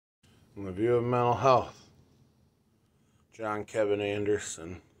From the view of mental health, John Kevin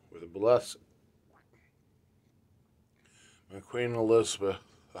Anderson with a blessing. My Queen Elizabeth,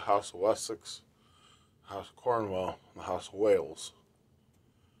 the House of Wessex, the House of Cornwall, and the House of Wales.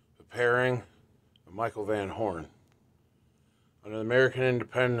 The pairing of Michael Van Horn. Under the American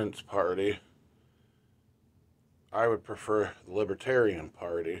Independence Party, I would prefer the Libertarian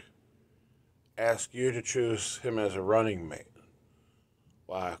Party. Ask you to choose him as a running mate.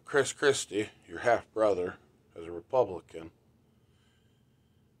 While Chris Christie, your half-brother, as a Republican,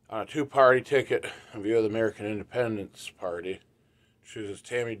 on a two-party ticket in view of the American Independence Party, chooses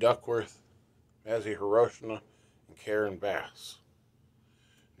Tammy Duckworth, Mazie Hiroshima, and Karen Bass.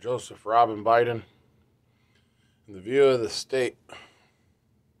 Joseph Robin Biden, in the view of the state,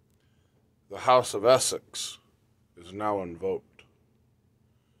 the House of Essex is now invoked.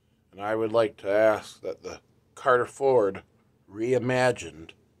 And I would like to ask that the Carter Ford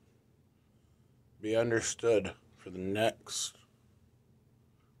reimagined be understood for the next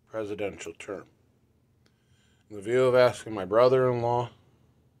presidential term. In the view of asking my brother-in-law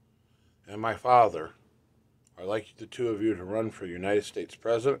and my father, I'd like the two of you to run for United States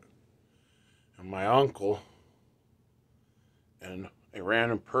President, and my uncle and a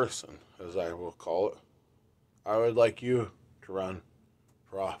random person, as I will call it, I would like you to run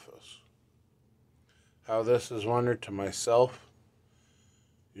for office. How this is wondered to myself,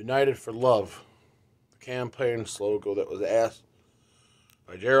 United for Love, the campaign slogan that was asked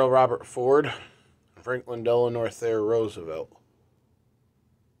by Gerald Robert Ford and Franklin Delano Thayer Roosevelt,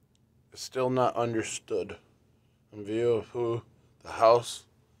 is still not understood in view of who the House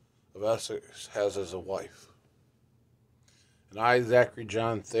of Essex has as a wife. And I, Zachary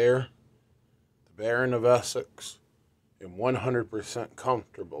John Thayer, the Baron of Essex, am 100%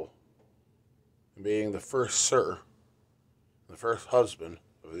 comfortable in being the first Sir, the first husband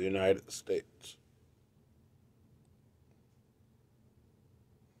of the United States.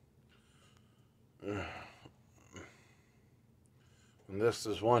 When this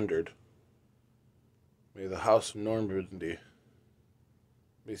is wondered, may the House of Normandy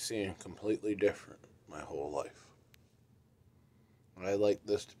be seen completely different my whole life. And I'd like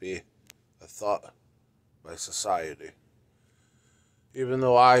this to be a thought by society. Even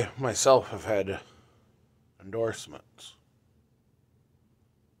though I myself have had endorsements,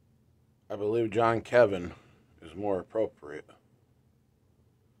 I believe John Kevin is more appropriate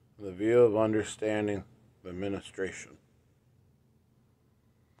in the view of understanding the administration.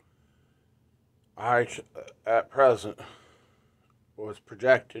 I, at present, was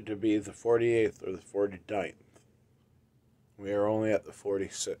projected to be the 48th or the 49th. We are only at the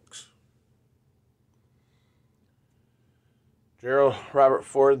 46th. Gerald Robert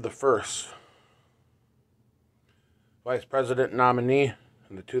Ford I, Vice President nominee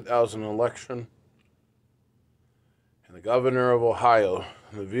in the 2000 election, and the Governor of Ohio,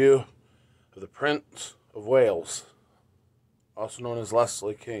 in the view of the Prince of Wales, also known as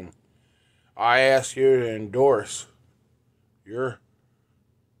Leslie King. I ask you to endorse your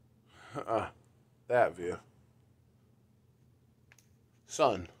that view.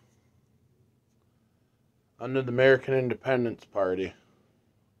 Son, under the American Independence Party,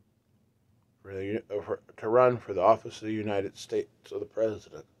 to run for the office of the United States of the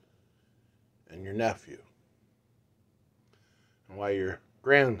President, and your nephew. And why your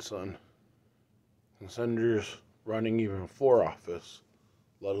grandson considers running even for office,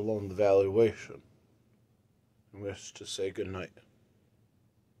 let alone the valuation, and wish to say goodnight.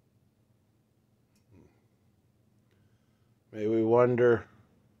 May we wonder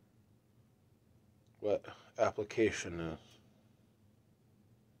what application is.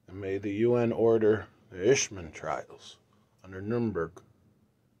 And may the UN order the Eichmann trials under Nuremberg.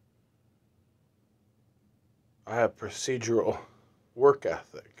 I have procedural work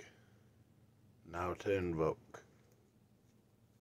ethic now to invoke.